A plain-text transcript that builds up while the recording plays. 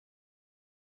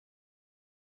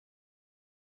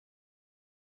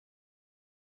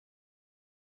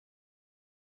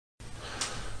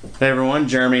Hey everyone,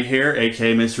 Jeremy here,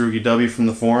 aka Mr. Rookie W from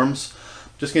the forums.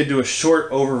 Just going to do a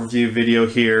short overview video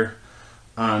here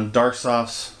on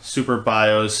Darksoft's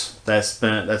SuperBios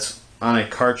that's on a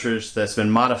cartridge that's been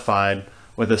modified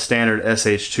with a standard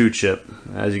SH-2 chip.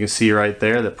 As you can see right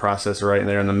there, the processor right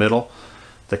there in the middle.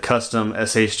 The custom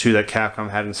SH-2 that Capcom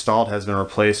had installed has been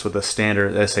replaced with a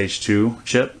standard SH-2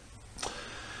 chip.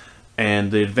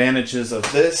 And the advantages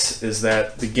of this is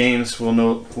that the games will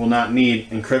not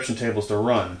need encryption tables to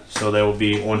run, so they will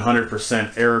be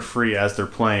 100% error-free as they're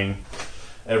playing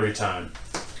every time.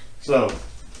 So,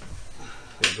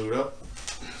 boot up,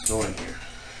 let's go in here.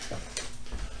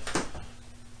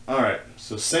 Alright,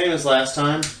 so same as last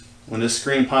time, when this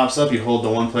screen pops up, you hold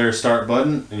the one player start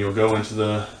button and you'll go into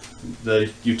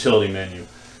the utility menu.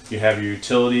 You have your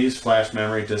utilities, flash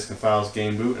memory, disk and files,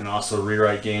 game boot, and also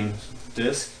rewrite game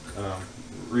disk.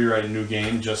 Rewrite a new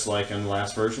game just like in the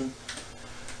last version.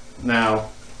 Now,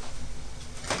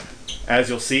 as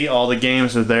you'll see, all the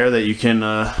games are there that you can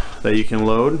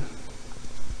load.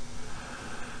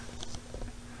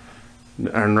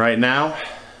 And right now,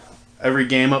 every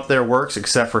game up there works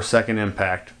except for Second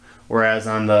Impact. Whereas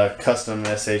on the custom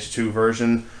SH-2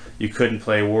 version, you couldn't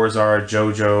play Warzard,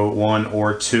 JoJo 1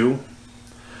 or 2.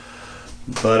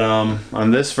 But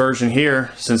on this version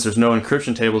here, since there's no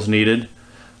encryption tables needed,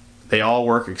 they all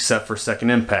work except for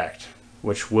Second Impact,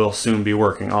 which will soon be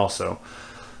working also.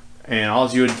 And all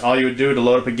you would do to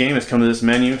load up a game is come to this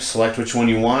menu, select which one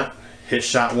you want, hit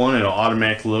SH-1, it'll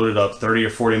automatically load it up. 30 or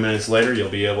 40 minutes later, you'll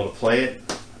be able to play it.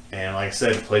 And like I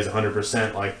said, it plays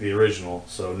 100% like the original,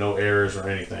 so no errors or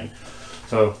anything.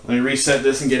 So let me reset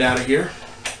this and get out of here.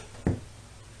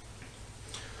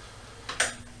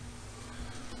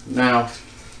 Now,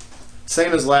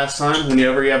 same as last time,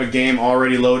 whenever you have a game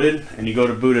already loaded and you go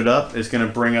to boot it up, it's going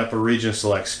to bring up a region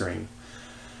select screen.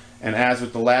 And as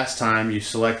with the last time, you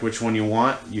select which one you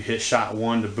want, you hit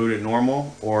SH-1 to boot it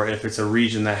normal, or if it's a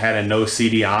region that had a no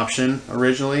CD option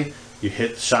originally, you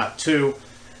hit SH-2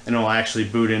 and it'll actually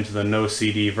boot into the no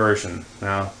CD version.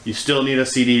 Now, you still need a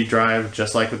CD drive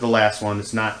just like with the last one.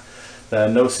 It's not, the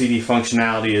no CD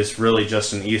functionality is really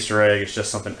just an Easter egg, it's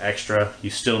just something extra. You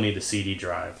still need the CD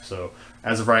drive. So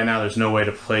as of right now, there's no way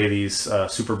to play these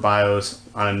SuperBios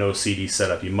on a no CD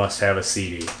setup. You must have a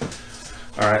CD.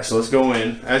 Alright, so let's go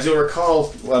in. As you'll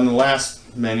recall on the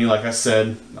last menu, like I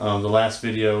said, the last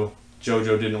video,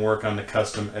 JoJo didn't work on the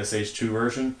custom SH-2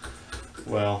 version.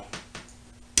 Well,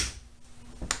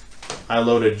 I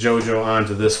loaded JoJo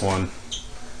onto this one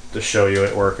to show you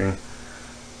it working.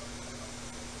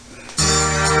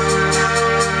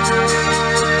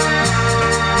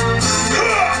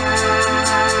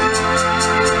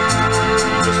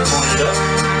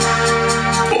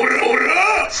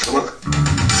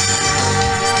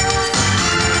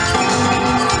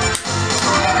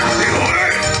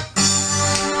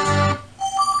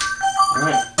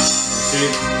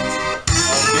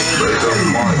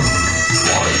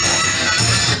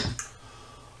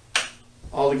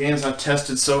 All the games I've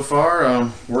tested so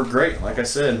far work great. Like I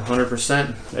said,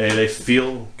 100%. They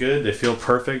feel good. They feel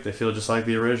perfect. They feel just like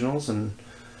the originals, and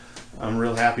I'm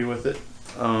real happy with it.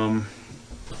 So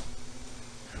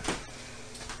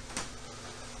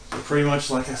pretty much,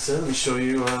 like I said, let me show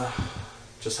you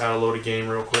just how to load a game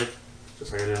real quick,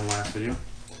 just like I did in the last video.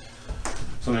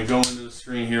 So I'm going to go into the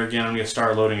screen here again. I'm going to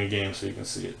start loading a game so you can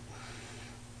see it.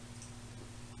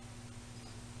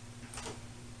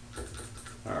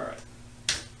 Alright.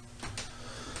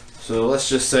 So let's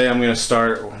just say I'm going to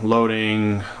start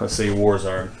loading, let's say,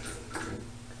 Warzard.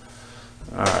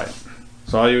 Alright.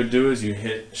 So all you would do is you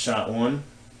hit SH-1.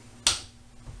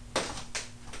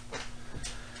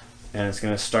 And it's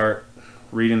going to start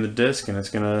reading the disk and it's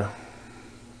going to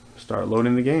start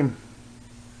loading the game.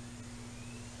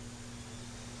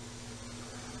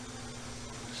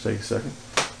 Just take a second.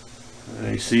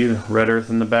 And you see the red earth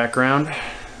in the background.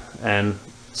 And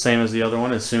same as the other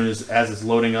one, as soon as it's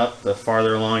loading up, the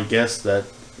farther along it gets, that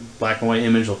black and white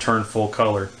image will turn full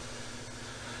color.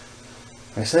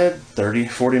 Like I said,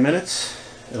 30-40 minutes,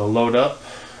 it'll load up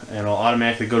and it'll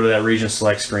automatically go to that region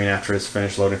select screen after it's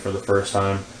finished loading for the first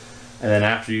time. And then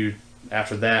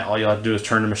after that, all you'll have to do is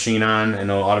turn the machine on and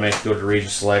it'll automatically go to region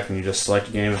select, and you just select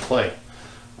a game and play.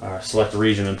 Select the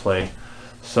region and play.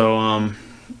 So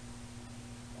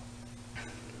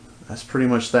that's pretty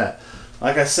much that.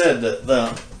 Like I said,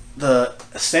 the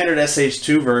standard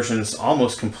SH-2 version is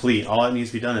almost complete. All it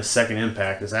needs to be done is Second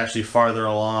Impact. It's actually farther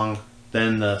along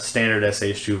than the standard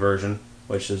SH-2 version,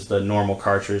 which is the normal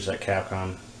cartridge that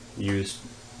Capcom used,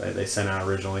 that they sent out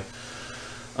originally.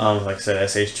 Like I said,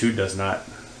 SH-2 does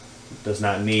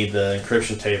not need the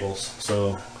encryption tables,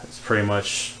 so it's pretty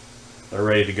much, they're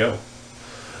ready to go.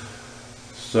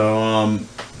 So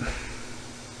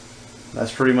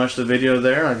that's pretty much the video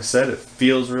there. Like I said, it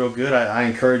feels real good. I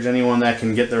encourage anyone that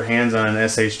can get their hands on an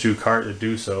SH-2 cart to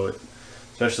do so,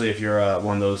 especially if you're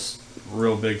one of those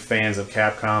real big fans of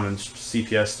Capcom and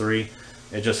CPS3.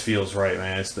 It just feels right,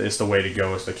 man. It's the way to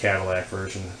go. It's the Cadillac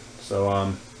version. So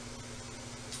like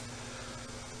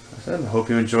I said, I hope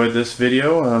you enjoyed this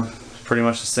video. It's pretty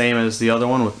much the same as the other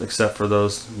one, except for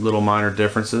those little minor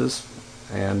differences.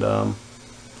 And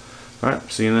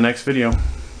alright, see you in the next video.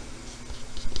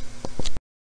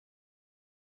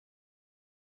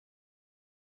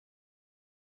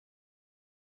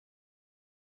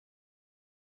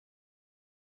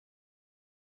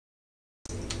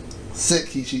 Sit,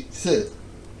 Kishi, sit.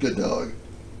 Good dog.